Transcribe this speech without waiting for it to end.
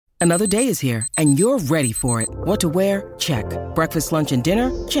Another day is here, and you're ready for it. What to wear? Check. Breakfast, lunch, and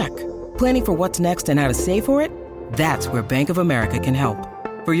dinner? Check. Planning for what's next and how to save for it? That's where Bank of America can help.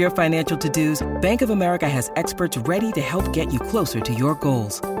 For your financial to-dos, Bank of America has experts ready to help get you closer to your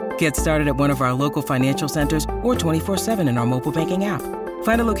goals. Get started at one of our local financial centers or 24/7 in our mobile banking app.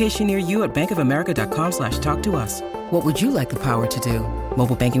 Find a location near you at bankofamerica.com/talktous. What would you like the power to do?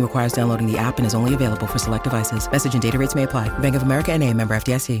 Mobile banking requires downloading the app and is only available for select devices. Message and data rates may apply. Bank of America N.A., member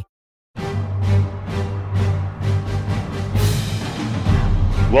FDIC.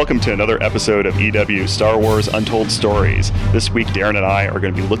 Welcome to another episode of EW Star Wars Untold Stories. This week, Darren and I are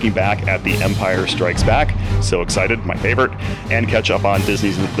going to be looking back at The Empire Strikes Back, so excited, my favorite, and catch up on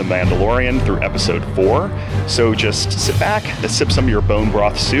Disney's The Mandalorian through episode 4. So just sit back, sip some of your bone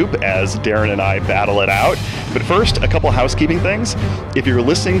broth soup as Darren and I battle it out. But first, a couple housekeeping things. If you're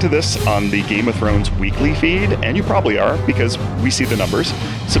listening to this on the Game of Thrones weekly feed, and you probably are because we see the numbers,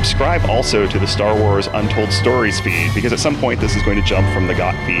 subscribe also to the Star Wars Untold Stories feed, because at some point this is going to jump from the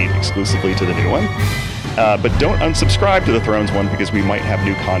GOT feed exclusively to the new one. But don't unsubscribe to the Thrones one because we might have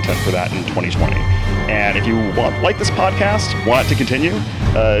new content for that in 2020. And if you like this podcast, want it to continue,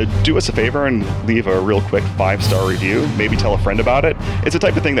 do us a favor and leave a real quick 5-star review. Maybe tell a friend about it. It's the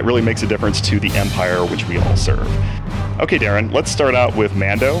type of thing that really makes a difference to the Empire which we all serve. Okay, Darren, let's start out with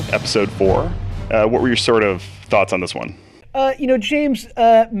Mando, episode 4. What were your sort of thoughts on this one? James,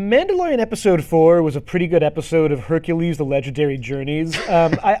 Mandalorian episode 4 was a pretty good episode of Hercules, The Legendary Journeys.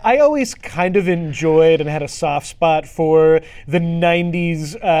 I always kind of enjoyed and had a soft spot for the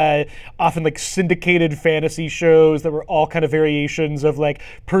 90s, often like syndicated fantasy shows that were all kind of variations of like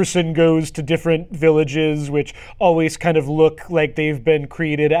person goes to different villages, which always kind of look like they've been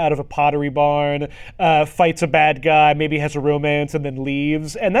created out of a pottery barn, fights a bad guy, maybe has a romance and then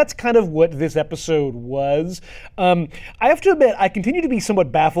leaves. And that's kind of what this episode was. I have to admit, I continue to be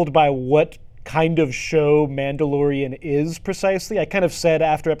somewhat baffled by what kind of show Mandalorian is precisely. I kind of said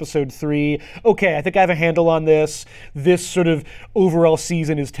after episode 3, okay, I think I have a handle on this. This sort of overall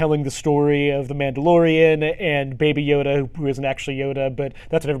season is telling the story of the Mandalorian and Baby Yoda, who isn't actually Yoda, but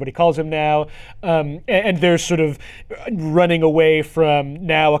that's what everybody calls him now. And they're sort of running away from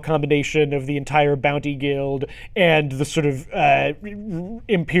now a combination of the entire Bounty Guild and the sort of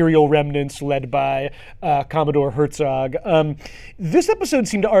Imperial remnants led by Commodore Herzog. This episode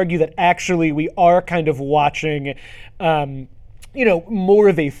seemed to argue that actually we are kind of watching, more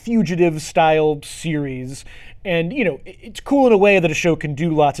of a fugitive-style series. And, it's cool in a way that a show can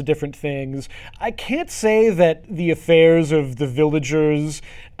do lots of different things. I can't say that the affairs of the villagers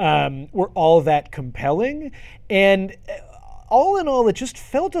were all that compelling. And all in all, it just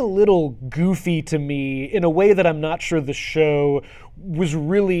felt a little goofy to me in a way that I'm not sure the show was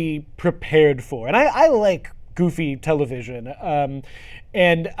really prepared for. And I like goofy television.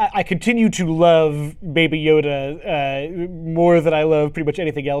 And I continue to love Baby Yoda more than I love pretty much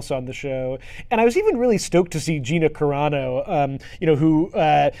anything else on the show. And I was even really stoked to see Gina Carano, who,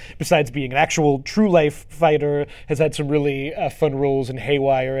 besides being an actual true-life fighter, has had some really fun roles in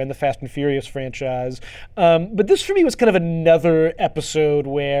Haywire and the Fast and Furious franchise. But this, for me, was kind of another episode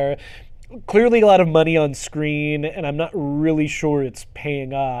where clearly a lot of money on screen, and I'm not really sure it's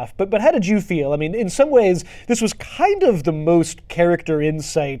paying off. But how did you feel? I mean, in some ways, this was kind of the most character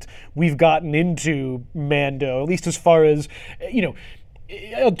insight we've gotten into Mando, at least as far as,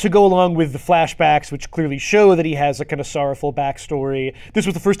 to go along with the flashbacks, which clearly show that he has a kind of sorrowful backstory. This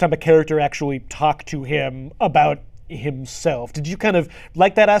was the first time a character actually talked to him about himself. Did you kind of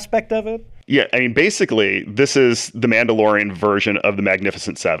like that aspect of it? Yeah, I mean, basically, this is the Mandalorian version of the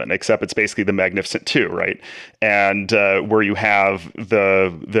Magnificent Seven, except it's basically the Magnificent Two, right? And where you have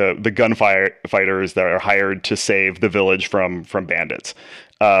the gunfighters that are hired to save the village from bandits.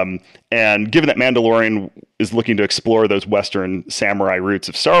 And given that Mandalorian is looking to explore those Western samurai roots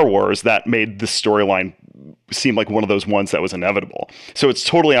of Star Wars, that made this storyline seem like one of those ones that was inevitable. So it's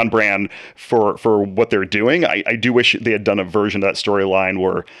totally on brand for what they're doing. I do wish they had done a version of that storyline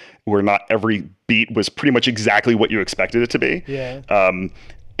where not every beat was pretty much exactly what you expected it to be. Yeah.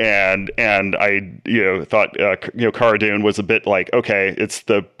 And I thought Cara Dune was a bit like, okay, it's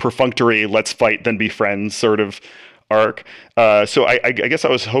the perfunctory let's fight then be friends sort of arc. So I guess I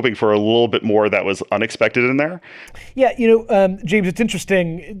was hoping for a little bit more that was unexpected in there. Yeah, James, it's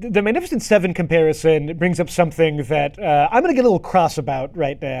interesting. The Magnificent Seven comparison brings up something that I'm going to get a little cross about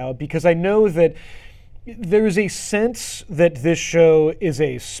right now, because I know that there is a sense that this show is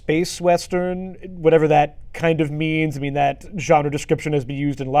a space western, whatever that kind of means. I mean, that genre description has been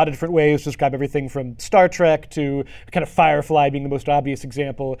used in a lot of different ways to describe everything from Star Trek to kind of Firefly being the most obvious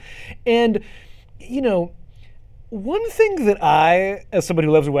example. And, One thing that I, as somebody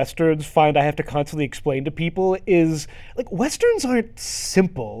who loves Westerns, find I have to constantly explain to people is, like, Westerns aren't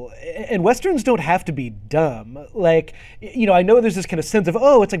simple, and Westerns don't have to be dumb. Like, I know there's this kind of sense of,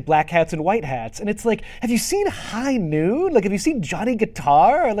 oh, it's like black hats and white hats, and it's like, have you seen High Noon? Like, have you seen Johnny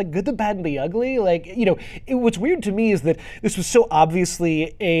Guitar? Or, like, Good, the Bad, and the Ugly? Like, what's weird to me is that this was so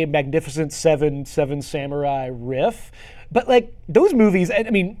obviously a Magnificent Seven Samurai riff. But, like, those movies, I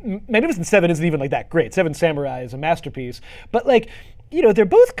mean, Magnificent Seven isn't even, like, that great. Seven Samurai is a masterpiece. But, like, they're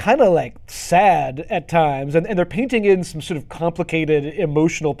both kind of, like, sad at times, and they're painting in some sort of complicated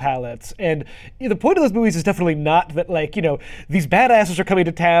emotional palettes. And the point of those movies is definitely not that, like, these badasses are coming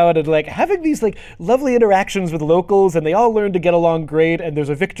to town and, like, having these, like, lovely interactions with locals, and they all learn to get along great, and there's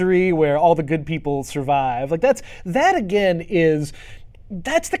a victory where all the good people survive. Like, that again is...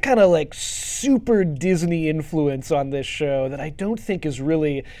 That's the kind of, like, super Disney influence on this show that I don't think is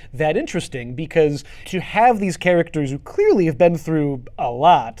really that interesting, because to have these characters who clearly have been through a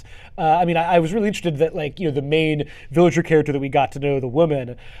lot, I was really interested that, like, the main villager character that we got to know, the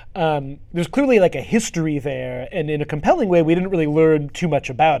woman, there's clearly, like, a history there, and in a compelling way, we didn't really learn too much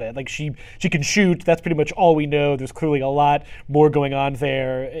about it. Like, she can shoot, that's pretty much all we know. There's clearly a lot more going on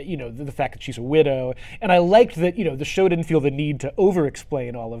there, the fact that she's a widow, and I liked that, the show didn't feel the need to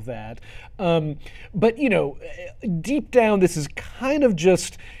over-explain all of that. But, deep down, this is kind of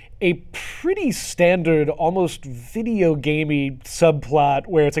just a pretty standard, almost video gamey subplot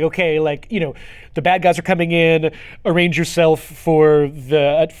where it's like, okay, like, the bad guys are coming in, arrange yourself for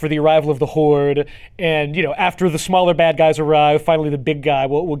the arrival of the horde, and, after the smaller bad guys arrive, finally the big guy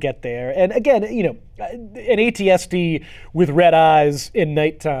will get there. And again, an ATSD with red eyes in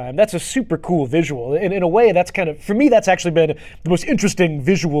nighttime, that's a super cool visual. And in a way, that's kind of, for me, that's actually been the most interesting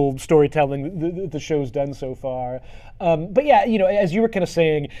visual storytelling the show's done so far. But yeah, as you were kind of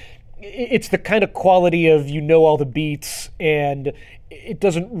saying, it's the kind of quality of all the beats, and it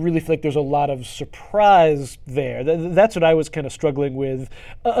doesn't really feel like there's a lot of surprise there. That's what I was kind of struggling with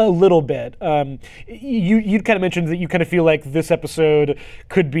a little bit. You kind of mentioned that you kind of feel like this episode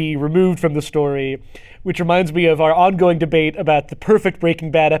could be removed from the story, which reminds me of our ongoing debate about the perfect Breaking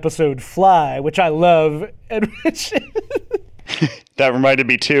Bad episode, Fly, which I love, and which... That reminded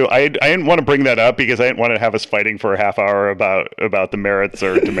me too. I didn't want to bring that up because I didn't want to have us fighting for a half hour about the merits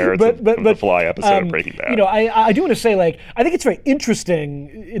or demerits of the Fly episode of Breaking Bad. I do want to say, like, I think it's very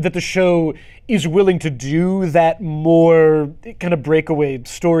interesting that the show is willing to do that more kind of breakaway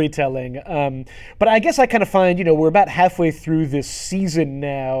storytelling. But I guess I kind of find, we're about halfway through this season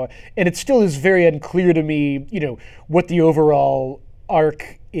now, and it still is very unclear to me, what the overall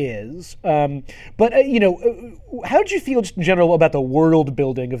arc is. But how did you feel just in general about the world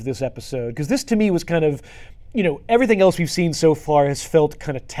building of this episode? Because this to me was kind of, everything else we've seen so far has felt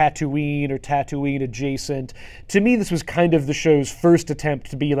kind of Tatooine or Tatooine adjacent. To me, this was kind of the show's first attempt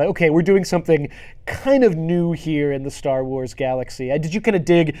to be like, okay, we're doing something kind of new here in the Star Wars galaxy. Did you kind of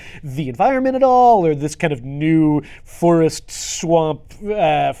dig the environment at all, or this kind of new forest, swamp,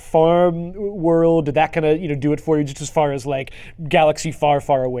 farm world? Did that kind of, do it for you, just as far as like galaxy far,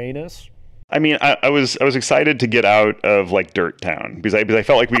 far awayness? I mean, I was excited to get out of like Dirt Town because I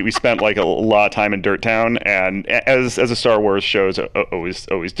felt like we spent like a lot of time in Dirt Town, and as a Star Wars shows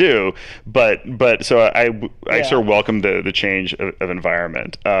always do, but so I sort of welcomed the change of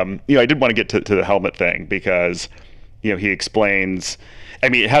environment. I did want to get to the helmet thing because he explains. I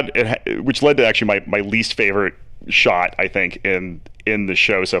mean, which led to actually my least favorite shot, I think, in the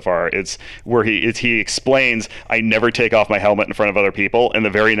show so far. It's where he explains, I never take off my helmet in front of other people, and the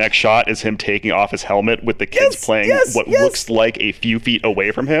very next shot is him taking off his helmet with the kids playing looks like a few feet away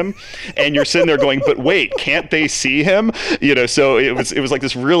from him, and you're sitting there going, but wait, can't they see him? So it was like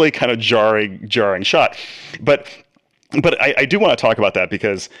this really kind of jarring shot, but I do want to talk about that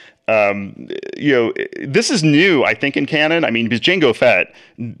because this is new, I think, in canon. I mean, because Jango Fett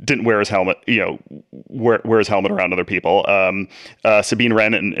didn't wear his helmet, wear his helmet around other people. Sabine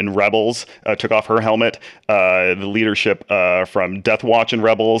Wren in Rebels took off her helmet. The leadership from Death Watch in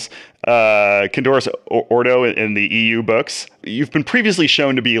Rebels, Candoris Ordo in the EU books. You've been previously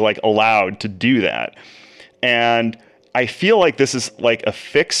shown to be like allowed to do that, and I feel like this is like a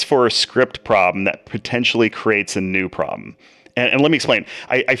fix for a script problem that potentially creates a new problem. And let me explain.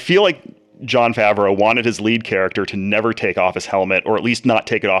 I feel like Jon Favreau wanted his lead character to never take off his helmet, or at least not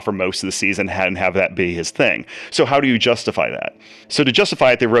take it off for most of the season and have that be his thing. So how do you justify that? So to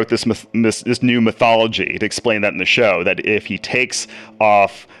justify it, they wrote this new mythology to explain that in the show, that if he takes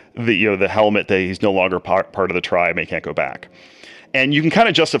off the helmet, that he's no longer part of the tribe and he can't go back. And you can kind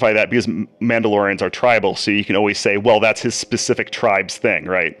of justify that because Mandalorians are tribal, so you can always say, well, that's his specific tribe's thing,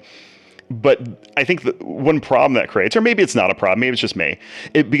 right? But I think the one problem that creates, or maybe it's not a problem, maybe it's just me,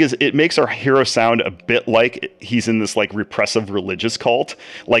 because it makes our hero sound a bit like he's in this like repressive religious cult.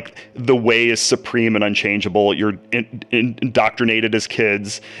 Like the way is supreme and unchangeable. You're indoctrinated as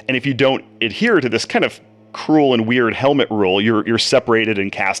kids, and if you don't adhere to this kind of cruel and weird helmet rule, you're separated and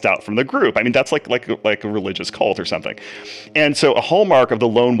cast out from the group. I mean, that's like a religious cult or something. And so a hallmark of the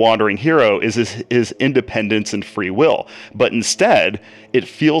lone wandering hero is his independence and free will. But instead, it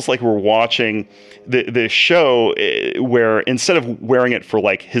feels like we're watching the show where instead of wearing it for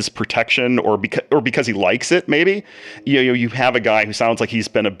like his protection or because he likes it, maybe you have a guy who sounds like he's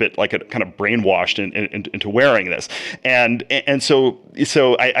been a bit like a kind of brainwashed into wearing this, and so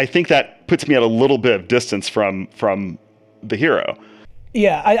I think that puts me at a little bit of distance from the hero.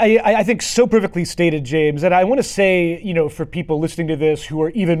 Yeah, I think so perfectly stated, James. And I want to say, for people listening to this who are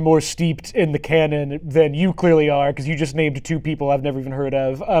even more steeped in the canon than you clearly are, because you just named two people I've never even heard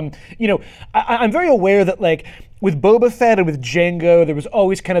of. I'm very aware that, like, with Boba Fett and with Jango, there was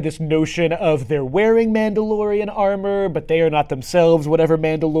always kind of this notion of they're wearing Mandalorian armor, but they are not themselves whatever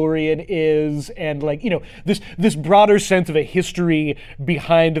Mandalorian is, and like, this broader sense of a history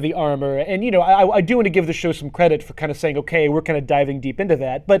behind the armor. And, I do want to give the show some credit for kind of saying, okay, we're kind of diving deep into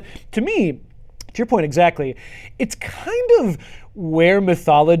that. But to me, to your point exactly, it's kind of where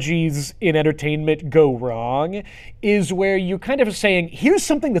mythologies in entertainment go wrong, is where you're kind of saying, here's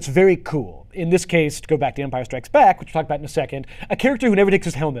something that's very cool. In this case, to go back to Empire Strikes Back, which we'll talk about in a second, a character who never takes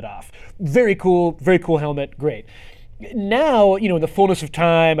his helmet off. Very cool helmet, great. Now, in the fullness of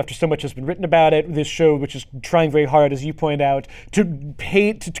time, after so much has been written about it, this show, which is trying very hard, as you point out, to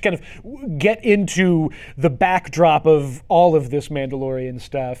kind of get into the backdrop of all of this Mandalorian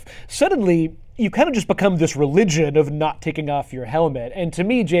stuff, suddenly you kind of just become this religion of not taking off your helmet. And to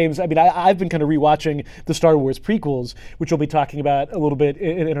me, James, I mean, I've been kind of rewatching the Star Wars prequels, which we'll be talking about a little bit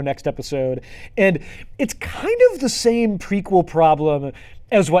in our next episode. And it's kind of the same prequel problem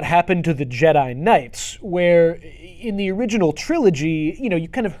as what happened to the Jedi Knights, where in the original trilogy, you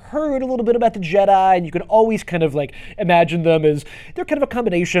kind of heard a little bit about the Jedi, and you could always kind of like imagine them as they're kind of a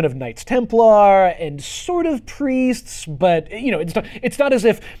combination of Knights Templar and sort of priests, but it's not as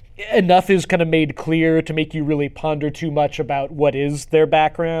if enough is kind of made clear to make you really ponder too much about what is their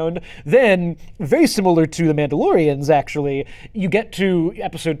background. Then, very similar to the Mandalorians, actually, you get to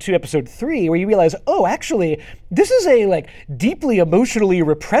episode 2, episode 3, where you realize, oh, actually, this is a like deeply emotionally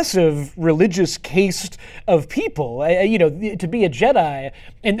repressive religious caste of people. To be a Jedi,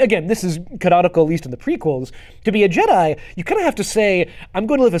 and again, this is canonical, at least in the prequels, to be a Jedi, you kind of have to say, I'm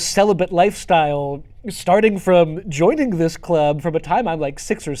going to live a celibate lifestyle starting from joining this club from a time I'm like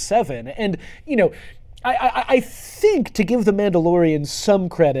 6 or 7. And, I think, to give the Mandalorians some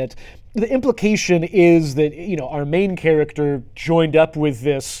credit, the implication is that, our main character joined up with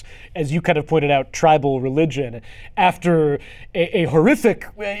this, as you kind of pointed out, tribal religion after a horrific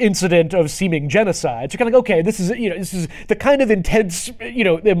incident of seeming genocide. So kind of like, okay, this is the kind of intense,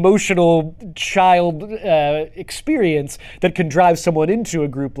 emotional child experience that can drive someone into a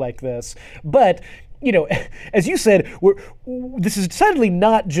group like this. But as you said, this is decidedly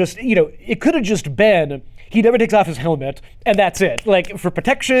not just, it could have just been he never takes off his helmet, and that's it. Like, for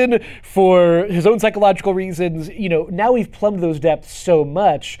protection, for his own psychological reasons, now we've plumbed those depths so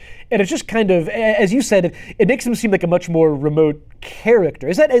much, and it's just kind of, as you said, it makes him seem like a much more remote character.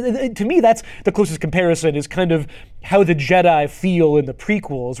 Is that, to me, that's the closest comparison, is kind of how the Jedi feel in the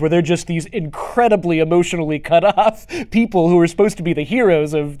prequels, where they're just these incredibly emotionally cut off people who are supposed to be the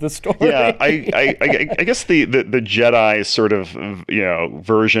heroes of the story. Yeah, I guess the Jedi sort of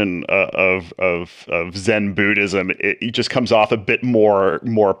version of Zen Buddhism, it just comes off a bit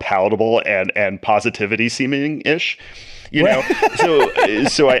more palatable and positivity seeming ish.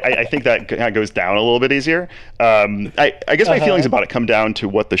 So I think that kind of goes down a little bit easier. I guess my feelings about it come down to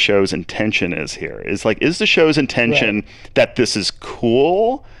what the show's intention is here. Is the show's intention that this is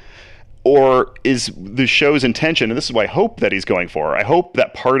cool? Or is the show's intention, and this is what I hope that he's going for, I hope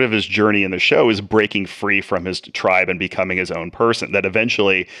that part of his journey in the show is breaking free from his tribe and becoming his own person, that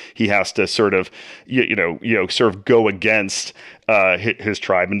eventually he has to sort of, sort of go against his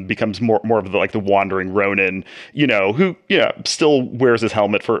tribe and becomes more of the wandering Ronin, who still wears his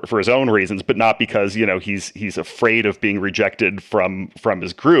helmet for his own reasons, but not because he's afraid of being rejected from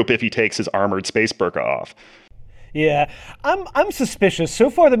his group if he takes his armored space burqa off. Yeah, I'm suspicious. So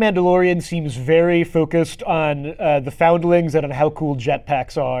far, The Mandalorian seems very focused on the foundlings and on how cool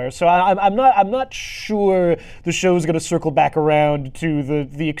jetpacks are. So I'm not sure the show's going to circle back around to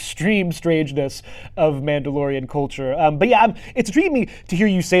the extreme strangeness of Mandalorian culture. But yeah, it's intriguing me to hear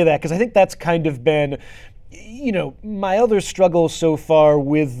you say that, because I think that's kind of been my other struggle so far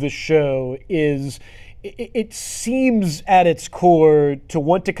with the show is it seems at its core to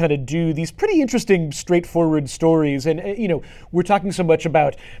want to kind of do these pretty interesting, straightforward stories. And, we're talking so much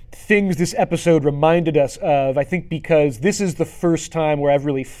about things this episode reminded us of, I think because this is the first time where I've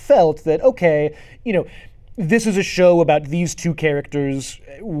really felt that, okay, this is a show about these two characters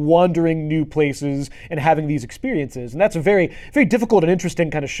wandering new places and having these experiences. And that's a very, very difficult and interesting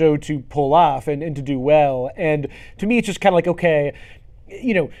kind of show to pull off and to do well. And to me, it's just kind of like, okay,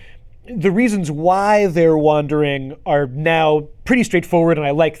 the reasons why they're wandering are now pretty straightforward, and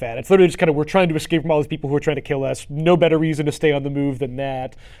I like that. It's literally just kind of, we're trying to escape from all these people who are trying to kill us. No better reason to stay on the move than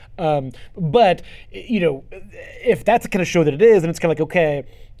that. But if that's the kind of show that it is, then it's kind of like, okay,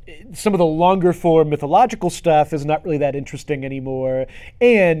 some of the longer form mythological stuff is not really that interesting anymore.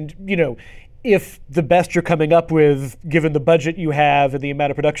 And, if the best you're coming up with, given the budget you have and the amount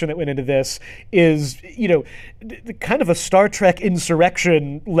of production that went into this, is, kind of a Star Trek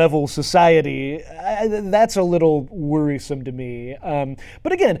insurrection level society, that's a little worrisome to me.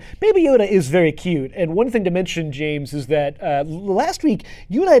 But again, Baby Yoda is very cute. And one thing to mention, James, is that last week,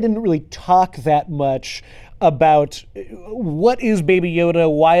 you and I didn't really talk that much about what is Baby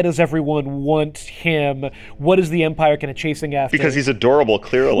Yoda, why does everyone want him, what is the Empire kind of chasing after? Because he's adorable,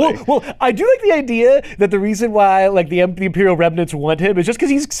 clearly. Well, I do like the idea that the reason why the Imperial remnants want him is just because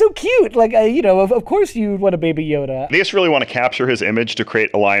he's so cute. Of course you'd want a Baby Yoda. They just really want to capture his image to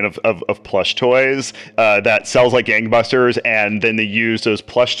create a line of plush toys that sells like gangbusters, and then they use those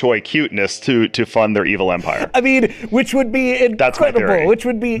plush toy cuteness to fund their evil empire. I mean, which would be incredible. That's my theory. Which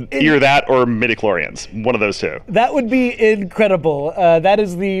would be either that or midichlorians. One of those two. That would be incredible. That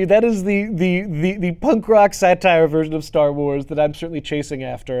is the punk rock satire version of Star Wars that I'm certainly chasing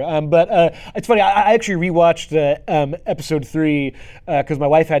after. But it's funny. I actually rewatched episode 3 because my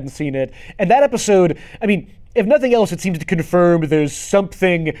wife hadn't seen it, and that episode, I mean, if nothing else, it seems to confirm there's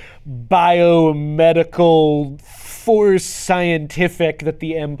something biomedical, force scientific that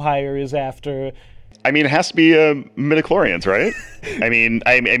the Empire is after. I mean, it has to be midichlorians, right? I mean,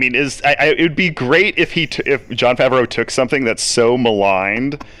 it would be great if Jon Favreau took something that's so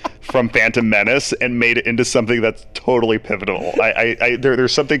maligned from Phantom Menace and made it into something that's totally pivotal.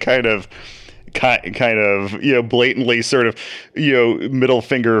 There's something kind of blatantly sort of middle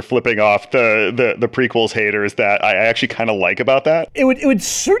finger flipping off the prequels haters that I actually kind of like about that. It would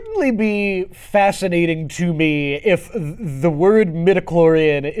certainly be fascinating to me if the word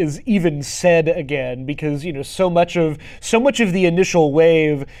midichlorian is even said again, because so much of the initial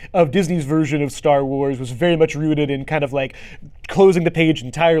wave of Disney's version of Star Wars was very much rooted in kind of like closing the page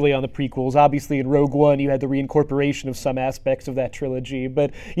entirely on the prequels. Obviously, in Rogue One, you had the reincorporation of some aspects of that trilogy.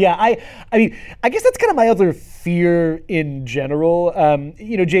 But yeah, I mean, I guess that's kind of my other fear in general.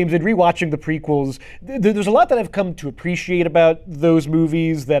 James, in rewatching the prequels, there's a lot that I've come to appreciate about those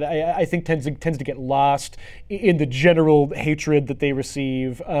movies that I think tends to get lost in the general hatred that they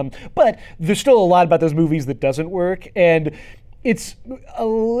receive. But there's still a lot about those movies that doesn't work, and it's a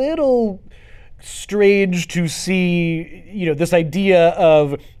little strange to see, this idea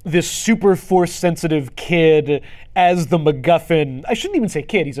of this super force-sensitive kid as the MacGuffin. I shouldn't even say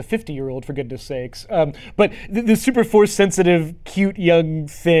kid, he's a 50-year-old, for goodness sakes. But the super force-sensitive, cute young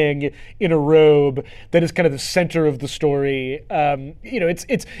thing in a robe that is kind of the center of the story. It's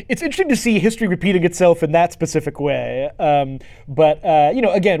interesting to see history repeating itself in that specific way. But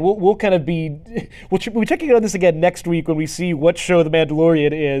again, we'll kind of we'll be checking in on this again next week when we see what show The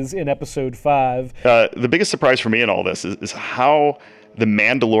Mandalorian is in episode 5. The biggest surprise for me in all this is how the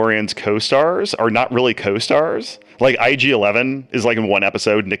Mandalorian's co-stars are not really co-stars. Like IG-11 is like in one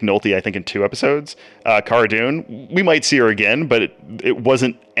episode, Nick Nolte I think in 2 episodes. Cara Dune, we might see her again, but it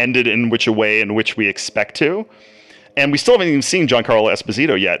wasn't ended in a way in which we expect to. And we still haven't even seen Giancarlo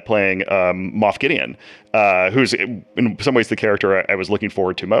Esposito yet playing Moff Gideon, who's in some ways the character I was looking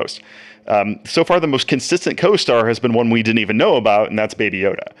forward to most. So far, the most consistent co-star has been one we didn't even know about, and that's Baby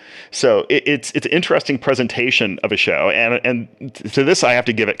Yoda. So it's an interesting presentation of a show. And to this, I have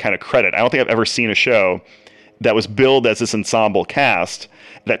to give it kind of credit. I don't think I've ever seen a show that was billed as this ensemble cast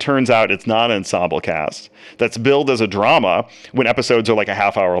that turns out it's not an ensemble cast, that's billed as a drama when episodes are like a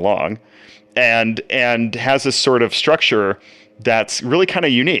half hour long, and has this sort of structure that's really kind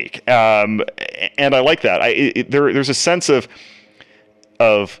of unique. And I like that. There's a sense of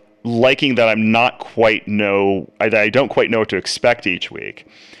liking that I don't quite know what to expect each week.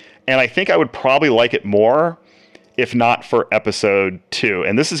 And I think I would probably like it more if not for episode 2.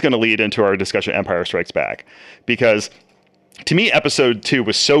 And this is going to lead into our discussion of Empire Strikes Back, because to me, episode 2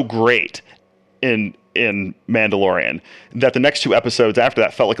 was so great in in Mandalorian, that the next 2 episodes after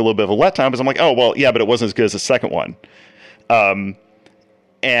that felt like a little bit of a letdown, because I'm like, oh, well, yeah, but it wasn't as good as the second one.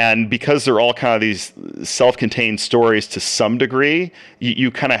 And because they're all kind of these self-contained stories to some degree, you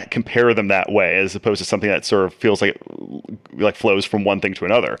kind of compare them that way, as opposed to something that sort of feels like flows from one thing to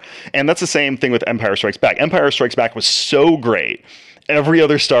another. And that's the same thing with Empire Strikes Back. Empire Strikes Back was so great. Every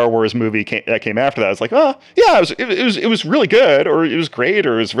other Star Wars movie that came after that, I was like, oh, yeah, it was really good, or it was great,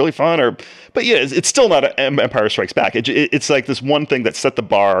 or it was really fun, but yeah, it's still not Empire Strikes Back. It's like this one thing that set the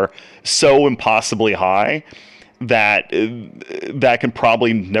bar so impossibly high that can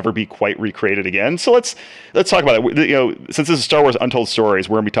probably never be quite recreated again. So let's talk about it. Since this is Star Wars Untold Stories,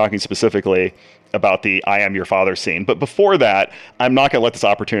 we're going to be talking specifically about the "I am your father" scene. But before that, I'm not going to let this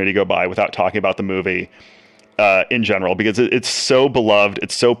opportunity go by without talking about the movie in general, because it's so beloved,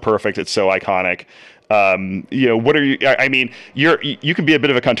 it's so perfect, it's so iconic. What are you? I mean, you can be a bit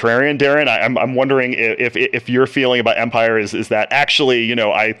of a contrarian, Darren. I'm wondering if your feeling about Empire is that actually,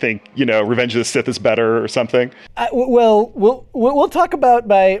 I think Revenge of the Sith is better or something. Well, we'll talk about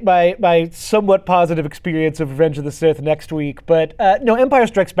my somewhat positive experience of Revenge of the Sith next week. But no, Empire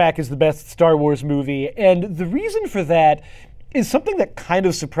Strikes Back is the best Star Wars movie, and the reason for that is something that kind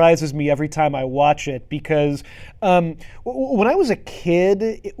of surprises me every time I watch it, because when I was a kid,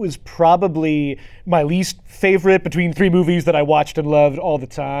 it was probably my least favorite between 3 movies that I watched and loved all the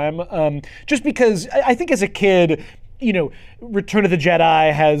time. Just because I think as a kid, Return of the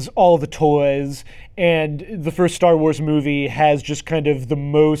Jedi has all the toys, and the first Star Wars movie has just kind of the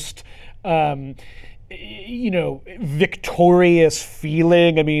most victorious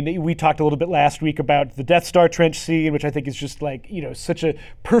feeling. I mean, we talked a little bit last week about the Death Star trench scene, which I think is just like, such a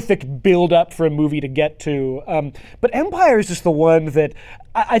perfect build up for a movie to get to. But Empire is just the one that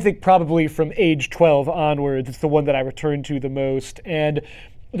I think probably from age 12 onwards, it's the one that I return to the most. And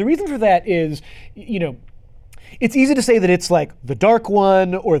the reason for that is, it's easy to say that it's like the dark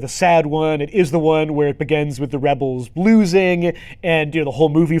one or the sad one. It is the one where it begins with the rebels losing, and the whole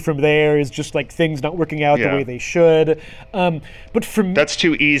movie from there is just like things not working out the way they should. But for me, that's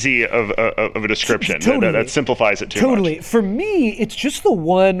too easy of a description. Totally. That simplifies it too much. For me, it's just the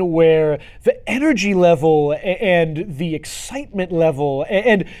one where the energy level and the excitement level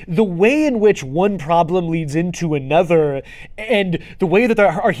and the way in which one problem leads into another, and the way that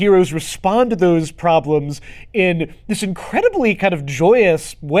our heroes respond to those problems in this incredibly kind of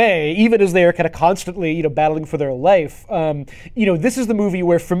joyous way, even as they are kind of constantly, battling for their life. This is the movie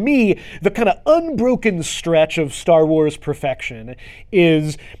where, for me, the kind of unbroken stretch of Star Wars perfection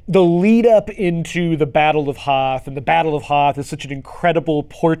is the lead up into the Battle of Hoth, and the Battle of Hoth is such an incredible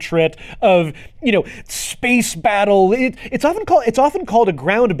portrait of, space battle. It's often called a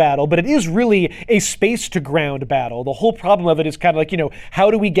ground battle, but it is really a space to ground battle. The whole problem of it is kind of like, how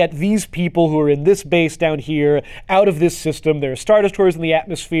do we get these people who are in this base down here out of this system? There are Star Destroyers in the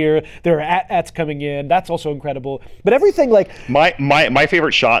atmosphere. There are AT-ATs coming in. That's also incredible. But everything like... My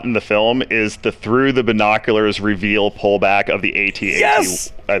favorite shot in the film is the through the binoculars reveal pullback of the AT-AT,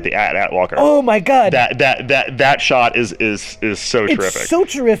 yes! The AT-AT walker. Oh my God. That shot is so terrific. It's so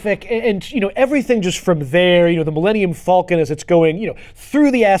terrific. And everything just from there, the Millennium Falcon as it's going,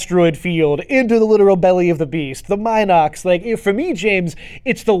 through the asteroid field into the literal belly of the beast, the Minox. Like, for me, James,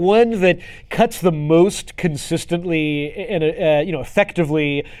 it's the one that cuts the most consistently and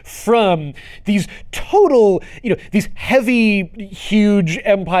effectively from these total, these heavy, huge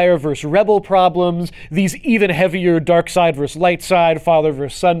Empire versus Rebel problems, these even heavier dark side versus light side, father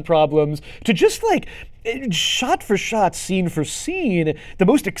versus son problems, to just like shot for shot, scene for scene, the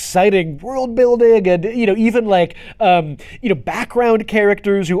most exciting world building, and even like background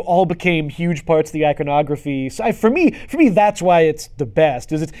characters who all became huge parts of the iconography. So for me, that's why it's the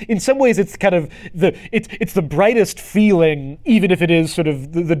best. Is it's in some ways it's kind of it's the brightest feeling, even if it is sort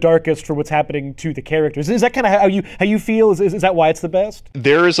of the darkest for what's happening to the characters. Is that kind of how you feel? Is that why it's the best?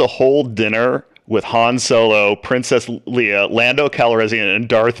 There is a whole dinner with Han Solo, Princess Leia, Lando Calrissian, and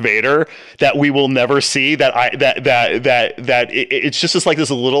Darth Vader that we will never see. It's just like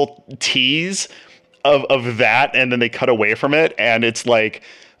this little tease of that, and then they cut away from it, and it's like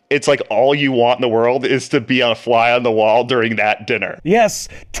all you want in the world is to be on a fly on the wall during that dinner. Yes,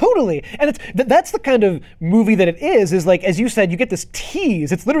 totally. And that's the kind of movie that it is like, as you said, you get this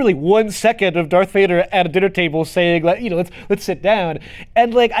tease. It's literally 1 second of Darth Vader at a dinner table saying, let's sit down.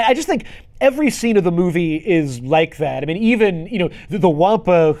 And like, I just think every scene of the movie is like that. I mean, even, the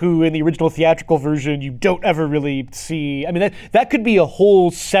Wampa, who in the original theatrical version you don't ever really see. I mean, that could be a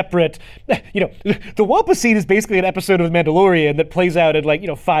whole separate, the Wampa scene is basically an episode of The Mandalorian that plays out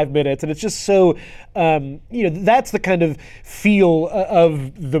in 5 minutes, and it's just so, that's the kind of feel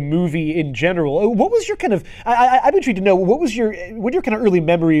of the movie in general. What was your kind of, I'm intrigued to know, what are your kind of early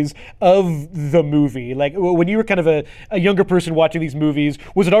memories of the movie? Like, when you were kind of a younger person watching these movies,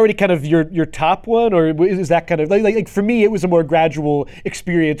 was it already kind of your top one, or is that kind of, like for me, it was a more gradual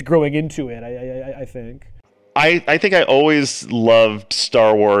experience growing into it, I think. I think I always loved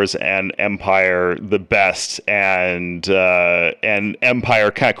Star Wars and Empire the best, and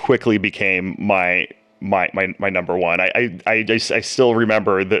Empire kind of quickly became my number one. I still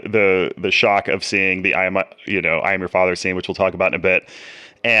remember the shock of seeing the I am your father scene, which we'll talk about in a bit,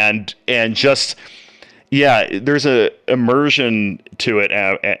 and just. Yeah, there's a immersion to it,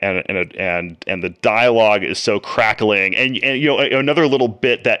 and the dialogue is so crackling. And another little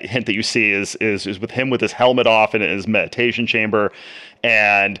bit, that hint that you see is with him with his helmet off and in his meditation chamber,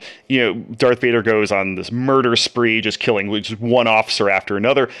 and Darth Vader goes on this murder spree, just killing just one officer after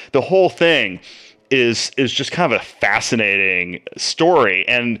another. The whole thing is just kind of a fascinating story,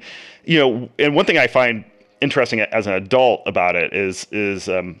 and and one thing I find interesting as an adult about it is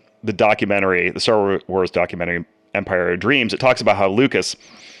the documentary, the Star Wars documentary, Empire of Dreams. It talks about how Lucas,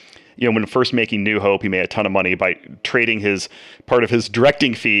 when first making New Hope, he made a ton of money by trading part of his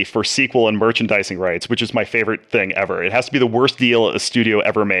directing fee for sequel and merchandising rights, which is my favorite thing ever. It has to be the worst deal a studio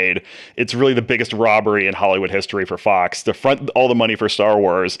ever made. It's really the biggest robbery in Hollywood history for Fox to front all the money for Star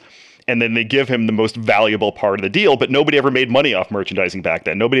Wars. And then they give him the most valuable part of the deal, but nobody ever made money off merchandising back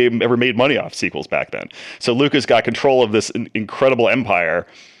then. Nobody ever made money off sequels back then. So Lucas got control of this incredible empire,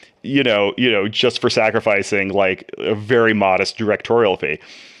 just for sacrificing like a very modest directorial fee.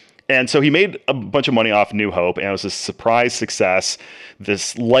 And so he made a bunch of money off New Hope, and it was a surprise success.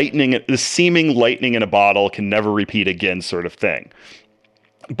 This seeming lightning in a bottle can never repeat again sort of thing.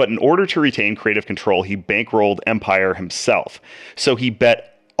 But in order to retain creative control, he bankrolled Empire himself. So he bet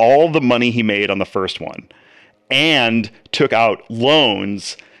all the money he made on the first one and took out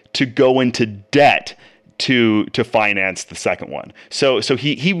loans to go into debt to finance the second one. So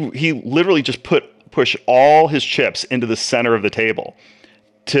he literally just push all his chips into the center of the table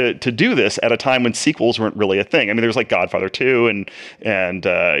to do this at a time when sequels weren't really a thing. I mean, there's like Godfather 2 and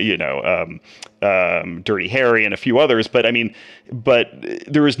Dirty Harry and a few others, but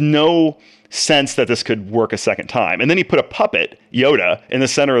there was no sense that this could work a second time. And then he put a puppet, Yoda, in the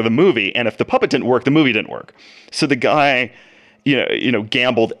center of the movie, and if the puppet didn't work, the movie didn't work. So the guy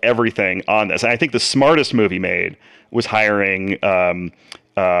gambled everything on this. And I think the smartest move he made was hiring Irvin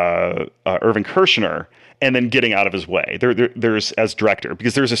Kershner and then getting out of his way. There's as director,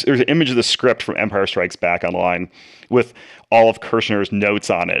 because there's an image of the script from Empire Strikes Back online with all of Kershner's notes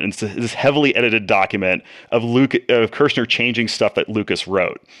on it. And it's this heavily edited document of Kershner changing stuff that Lucas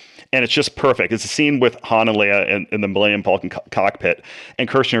wrote. And it's just perfect. It's a scene with Han and Leia in the Millennium Falcon cockpit, and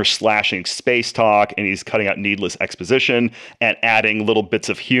Kershner slashing space talk, and he's cutting out needless exposition and adding little bits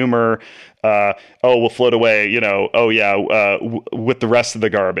of humor. We'll float away, with the rest of the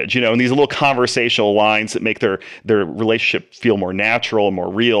garbage, and these little conversational lines that make their relationship feel more natural and more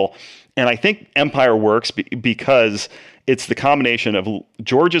real. And I think Empire works because it's the combination of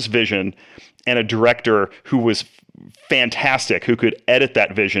George's vision and a director who was fantastic, who could edit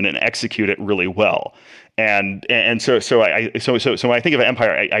that vision and execute it really well. And so when I think of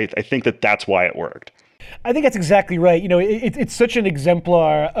Empire, I think that's why it worked. I think that's exactly right. It's such an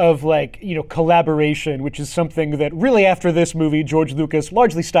exemplar of collaboration, which is something that really after this movie, George Lucas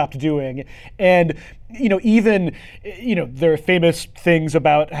largely stopped doing. And, even there are famous things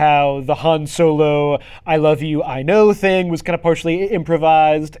about how the Han Solo, I love you, I know thing was kind of partially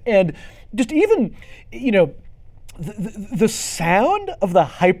improvised. And just even, the sound of the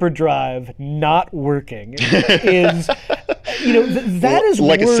hyperdrive not working is, that is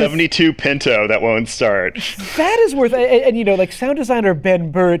like worth, a 72 Pinto that won't start. That is worth, and sound designer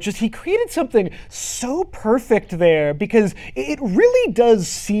Ben Burtt, he created something so perfect there, because it really does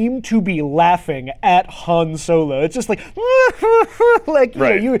seem to be laughing at Han Solo. It's just like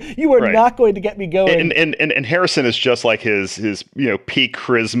right. You are right. Not going to get me going. And Harrison is just like his peak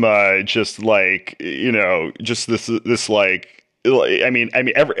charisma, just like just this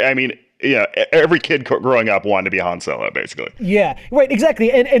every kid growing up wanted to be Han Solo, basically. Yeah, right,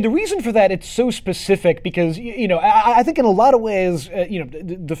 exactly. And the reason for that, it's so specific because, I think in a lot of ways,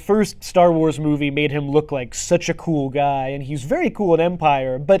 the first Star Wars movie made him look like such a cool guy, and he's very cool in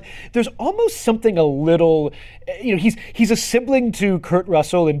Empire, but there's almost something a little, he's a sibling to Kurt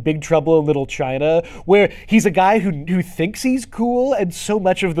Russell in Big Trouble in Little China, where he's a guy who thinks he's cool, and so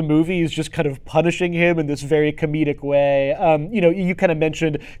much of the movie is just kind of punishing him in this very comedic way. You kind of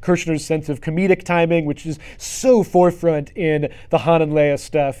mentioned Kirshner's sense of comedic timing, which is so forefront in the Han and Leia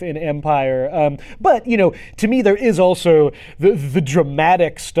stuff in Empire. But to me, there is also the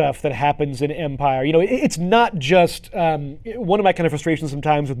dramatic stuff that happens in Empire. It's not just one of my kind of frustrations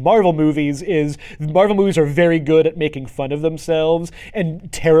sometimes with Marvel movies is Marvel movies are very good at making fun of themselves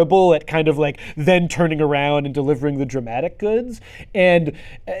and terrible at kind of like then turning around and delivering the dramatic goods. And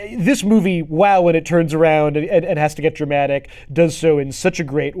this movie, wow, when it turns around and has to get dramatic, does so in such a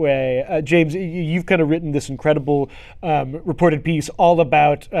great way. James, you've kind of written this incredible reported piece all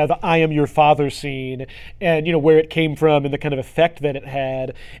about the I am your father scene and, where it came from and the kind of effect that it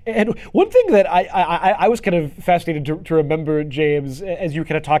had. And one thing that I was kind of fascinated to remember, James, as you were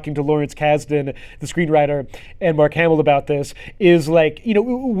kind of talking to Lawrence Kasdan, the screenwriter, and Mark Hamill about this, is like,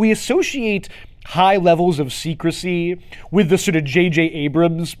 we associate high levels of secrecy with the sort of J.J.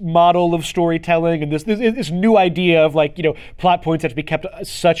 Abrams model of storytelling and this new idea of like, plot points have to be kept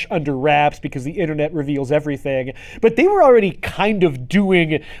such under wraps because the internet reveals everything. But they were already kind of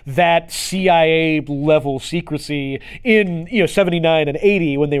doing that CIA level secrecy in, 79 and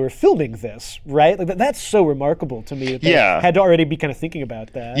 80 when they were filming this, right? Like that's so remarkable to me that they had to already be kind of thinking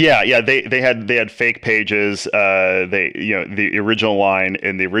about that. Yeah. They had fake pages. The original line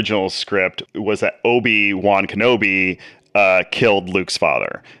in the original script was that Obi-Wan Kenobi killed Luke's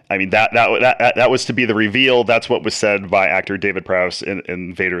father. I mean, that was to be the reveal. That's what was said by actor David Prowse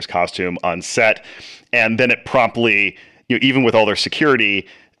in Vader's costume on set. And then it promptly, even with all their security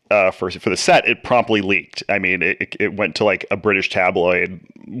for the set, it promptly leaked. I mean, it went to like a British tabloid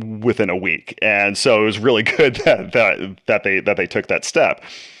within a week. And so it was really good that they took that step.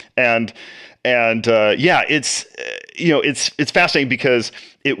 And it's fascinating because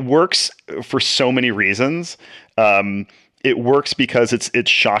it works for so many reasons. It works because it's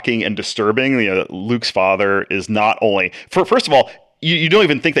shocking and disturbing. Luke's father is not only first of all, you don't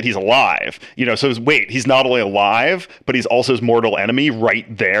even think that he's alive. So wait, he's not only alive, but he's also his mortal enemy right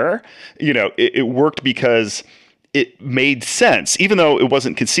there. It worked because it made sense, even though it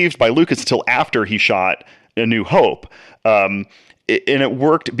wasn't conceived by Lucas until after he shot A New Hope. And it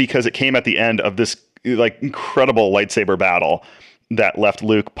worked because it came at the end of this like incredible lightsaber battle that left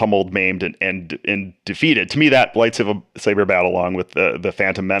Luke pummeled, maimed, and defeated. To me, that lightsaber battle, along with the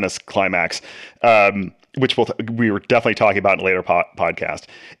Phantom Menace climax, which we were definitely talking about in a later podcast,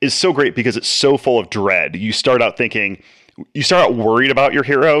 is so great because it's so full of dread. You start out worried about your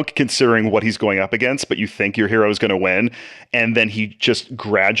hero, considering what he's going up against, but you think your hero is going to win, and then he just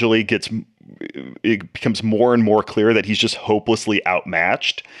gradually it becomes more and more clear that he's just hopelessly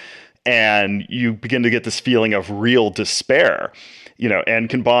outmatched, and you begin to get this feeling of real despair, and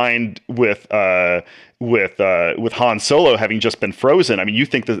combined with Han Solo having just been frozen. I mean, you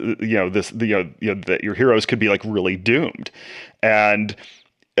think that that your heroes could be like really doomed, and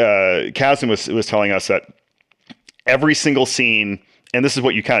Kasdan was telling us that every single scene, and this is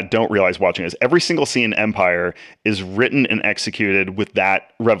what you kind of don't realize watching this, every single scene in Empire is written and executed with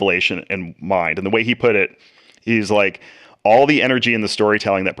that revelation in mind. And the way he put it, he's like, all the energy in the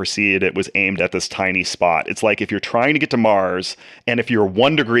storytelling that preceded it was aimed at this tiny spot. It's like if you're trying to get to Mars, and if you're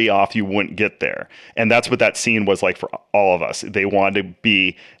 1 degree off, you wouldn't get there. And that's what that scene was like for all of us. They wanted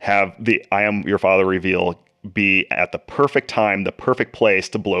to have the I am your father reveal be at the perfect time, the perfect place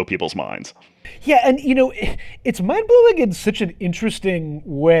to blow people's minds. Yeah, and it's mind-blowing in such an interesting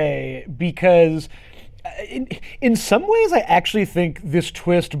way because in some ways I actually think this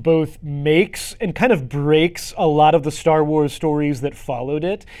twist both makes and kind of breaks a lot of the Star Wars stories that followed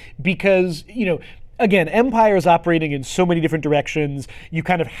it because, again, Empire is operating in so many different directions. You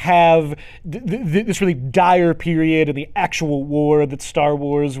kind of have this really dire period in the actual war that Star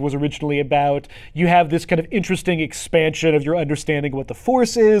Wars was originally about. You have this kind of interesting expansion of your understanding of what the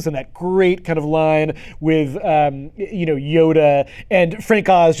Force is, and that great kind of line with Yoda, and Frank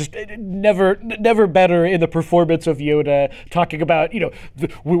Oz just never better in the performance of Yoda, talking about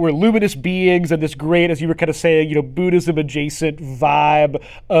we're luminous beings and this great, as you were kind of saying, Buddhism adjacent vibe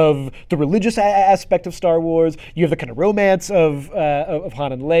of the religious aspect aspect of Star Wars. You have the kind of romance of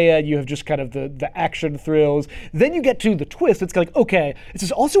Han and Leia. You have just kind of the action thrills. Then you get to the twist. It's kind of like, okay, this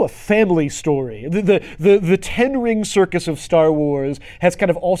is also a family story. The Ten Ring Circus of Star Wars has kind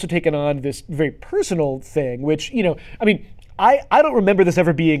of also taken on this very personal thing, which, I mean, I don't remember this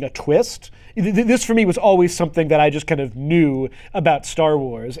ever being a twist. This for me was always something that I just kind of knew about Star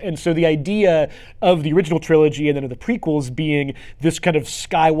Wars. And so the idea of the original trilogy and then of the prequels being this kind of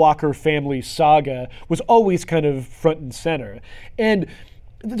Skywalker family saga was always kind of front and center. And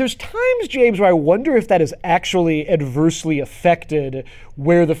there's times, James, where I wonder if that has actually adversely affected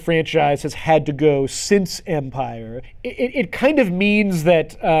where the franchise has had to go since Empire. It kind of means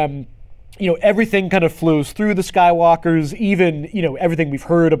that everything kind of flows through the Skywalkers. Even, everything we've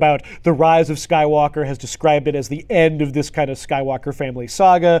heard about the rise of Skywalker has described it as the end of this kind of Skywalker family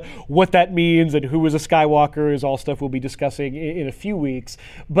saga. What that means and who was a Skywalker is all stuff we'll be discussing in a few weeks.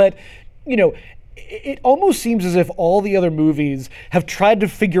 But, it almost seems as if all the other movies have tried to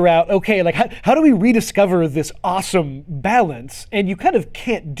figure out, okay, like how do we rediscover this awesome balance? And you kind of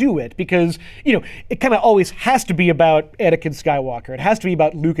can't do it because, it kind of always has to be about Anakin Skywalker. It has to be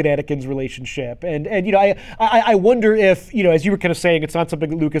about Luke and Anakin's relationship. And I wonder if, as you were kind of saying, it's not something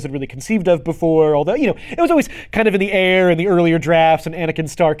that Lucas had really conceived of before, although, it was always kind of in the air in the earlier drafts and Anakin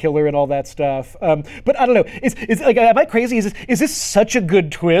Starkiller and all that stuff. But I don't know, is like, am I crazy? Is this such a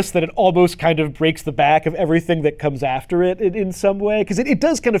good twist that it almost kind of breaks the back of everything that comes after it in some way? Because it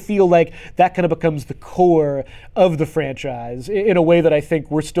does kind of feel like that kind of becomes the core of the franchise in a way that I think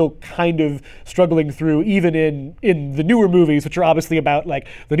we're still kind of struggling through, even in the newer movies, which are obviously about like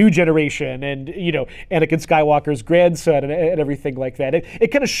the new generation and, Anakin Skywalker's grandson and everything like that.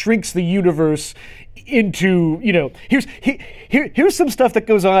 It kind of shrinks the universe into, here's some stuff that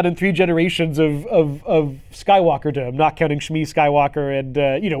goes on in 3 generations of Skywalkerdom, not counting Shmi Skywalker and,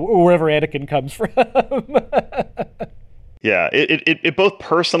 wherever Anakin comes from. Yeah, it both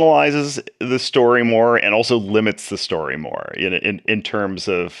personalizes the story more and also limits the story more in terms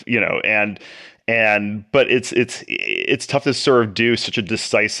of, but it's tough to sort of do such a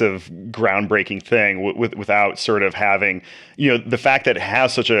decisive, groundbreaking thing without sort of having, the fact that it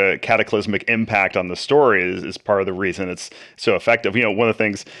has such a cataclysmic impact on the story is part of the reason it's so effective. One of the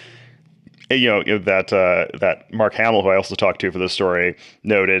things, that Mark Hamill, who I also talked to for this story,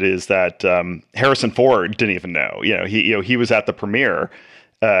 noted is that Harrison Ford didn't even know. He was at the premiere.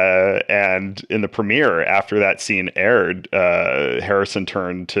 And in the premiere, after that scene aired, Harrison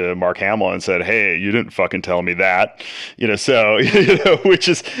turned to Mark Hamill and said, "Hey, you didn't fucking tell me that," so, which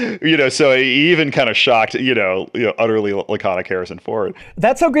is, so he even kind of shocked, utterly laconic Harrison Ford.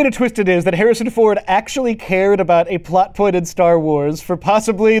 That's how great a twist it is that Harrison Ford actually cared about a plot point in Star Wars for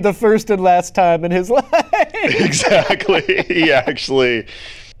possibly the first and last time in his life. Exactly. He actually...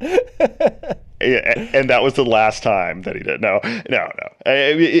 Yeah, and that was the last time that he did. No.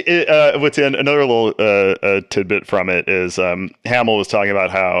 What's in another little tidbit from it is Hamill was talking about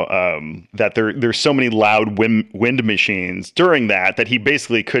how that there's so many loud wind machines during that he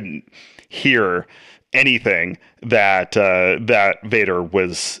basically couldn't hear anything that Vader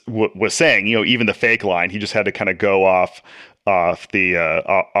was saying. Even the fake line, he just had to kind of go off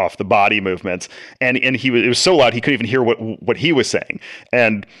the body movements, and it was so loud he couldn't even hear what he was saying.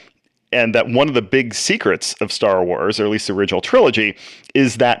 And that one of the big secrets of Star Wars, or at least the original trilogy,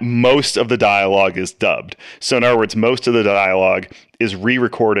 is that most of the dialogue is dubbed. So in other words, most of the dialogue is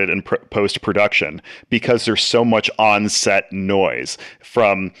re-recorded in post-production because there's so much on-set noise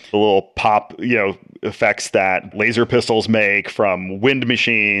from the little pop, effects that laser pistols make, from wind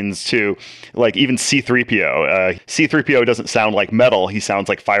machines to like even C-3PO. C-3PO doesn't sound like metal; he sounds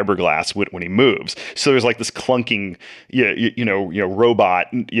like fiberglass when he moves. So there's like this clunking, robot,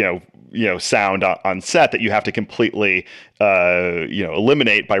 sound on set that you have to completely,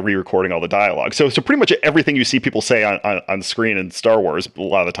 eliminate by re-recording all the dialogue. So pretty much everything you see people say on screen in Star Wars a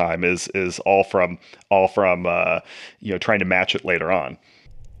lot of the time is all from trying to match it later on.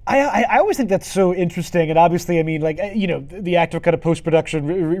 I always think that's so interesting, and obviously, I mean, like, the act of kind of post-production,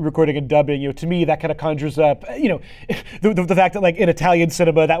 recording and dubbing, to me, that kind of conjures up, the fact that, like, in Italian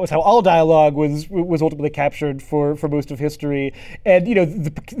cinema, that was how all dialogue was ultimately captured for most of history, and,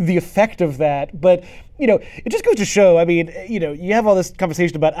 the effect of that, but, it just goes to show, I mean, you have all this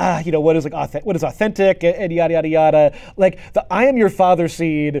conversation about, what is authentic, and yada, yada, yada, like, the I am your father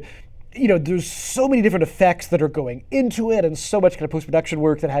scene, there's so many different effects that are going into it and so much kind of post-production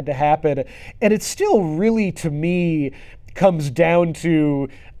work that had to happen. And it still really, to me, comes down to,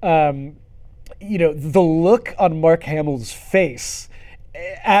 the look on Mark Hamill's face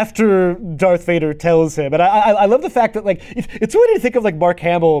after Darth Vader tells him, and I love the fact that like it's so weird to think of like Mark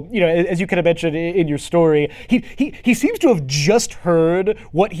Hamill, you know, as you kind of mentioned in your story, he seems to have just heard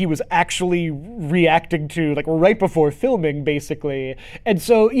what he was actually reacting to like right before filming, basically, and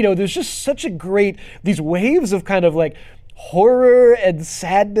so you know there's just such a great these waves of kind of like horror and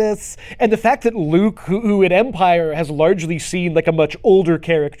sadness, and the fact that Luke, who in Empire has largely seen like a much older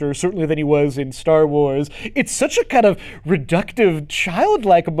character, certainly than he was in Star Wars, it's such a kind of reductive,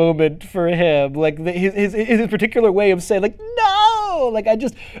 childlike moment for him. Like his particular way of saying, like, no, like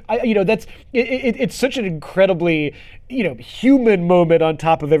you know, that's it's such an incredibly, you know, human moment on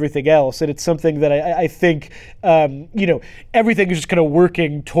top of everything else, and it's something that I think, you know, everything is just kind of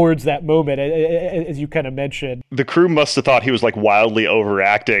working towards that moment, as you kind of mentioned. The crew must have thought he was like wildly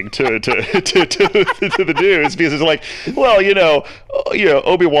overacting to the news, because it's like, well, you know,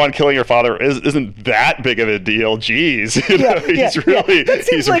 Obi-Wan killing your father isn't that big of a deal. Jeez, he's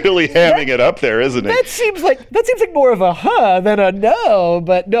really hamming it up there, isn't he? That seems like more of a than a no.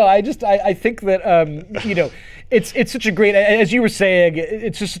 But no, I think that you know. It's such a great, as you were saying,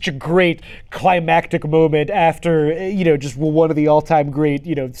 it's just such a great climactic moment after, you know, just one of the all-time great,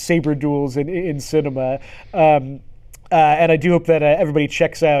 you know, saber duels in cinema. And I do hope that everybody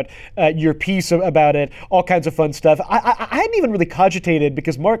checks out your piece about it, all kinds of fun stuff. I hadn't even really cogitated,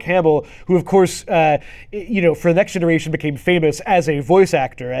 because Mark Hamill, who of course, you know, for the next generation became famous as a voice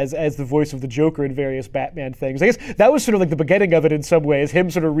actor, as the voice of the Joker in various Batman things. I guess that was sort of like the beginning of it in some ways, him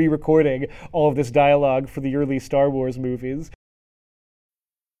sort of re-recording all of this dialogue for the early Star Wars movies.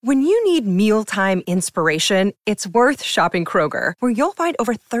 When you need mealtime inspiration, it's worth shopping Kroger, where you'll find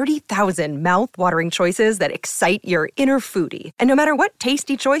over 30,000 mouth-watering choices that excite your inner foodie. And no matter what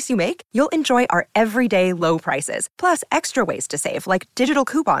tasty choice you make, you'll enjoy our everyday low prices, plus extra ways to save, like digital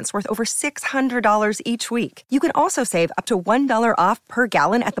coupons worth over $600 each week. You can also save up to $1 off per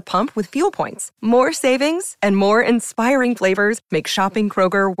gallon at the pump with fuel points. More savings and more inspiring flavors make shopping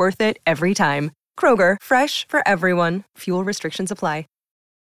Kroger worth it every time. Kroger, fresh for everyone. Fuel restrictions apply.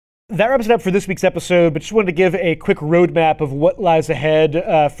 That wraps it up for this week's episode, but just wanted to give a quick roadmap of what lies ahead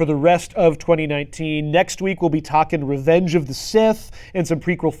for the rest of 2019. Next week, we'll be talking Revenge of the Sith and some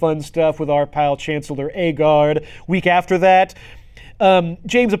prequel fun stuff with our pal Chancellor Agard. Week after that,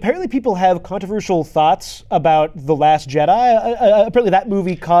 James, apparently people have controversial thoughts about The Last Jedi. Apparently that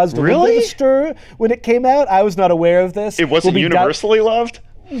movie caused a little bit of a stir when it came out. I was not aware of this. It wasn't universally loved?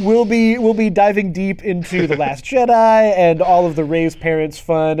 We'll be diving deep into The Last Jedi and all of the Rey's parents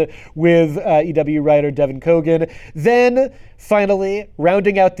fun with EW writer Devin Kogan. Then, finally,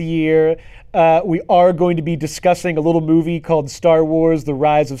 rounding out the year, we are going to be discussing a little movie called Star Wars: The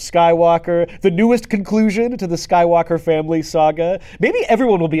Rise of Skywalker, the newest conclusion to the Skywalker family saga. Maybe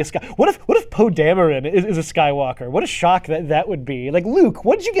everyone will be a Skywalker. What if Poe Dameron is a Skywalker? What a shock that would be. Like, Luke,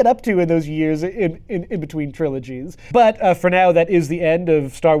 what did you get up to in those years in between trilogies? But for now, that is the end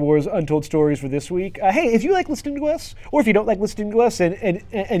of Star Wars Untold Stories for this week. Hey, if you like listening to us, or if you don't like listening to us and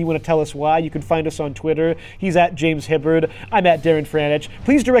you want to tell us why, you can find us on Twitter. He's at James Hibbard. I'm at Darren Franich.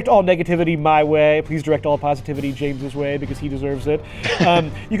 Please direct all negativity my way. Please direct all positivity James's way, because he deserves it.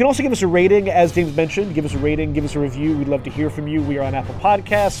 You can also give us a rating, as James mentioned. Give us a rating, give us a review. We'd love to hear from you. We are on Apple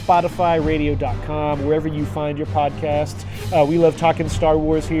Podcasts, Spotify, radio.com, wherever you find your podcasts. We love talking Star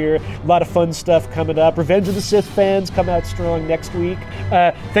Wars here. A lot of fun stuff coming up. Revenge of the Sith fans come out strong next week.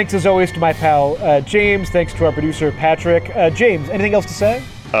 Thanks as always to my pal James. Thanks to our producer Patrick. James, anything else to say?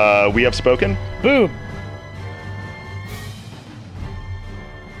 We have spoken. Boom.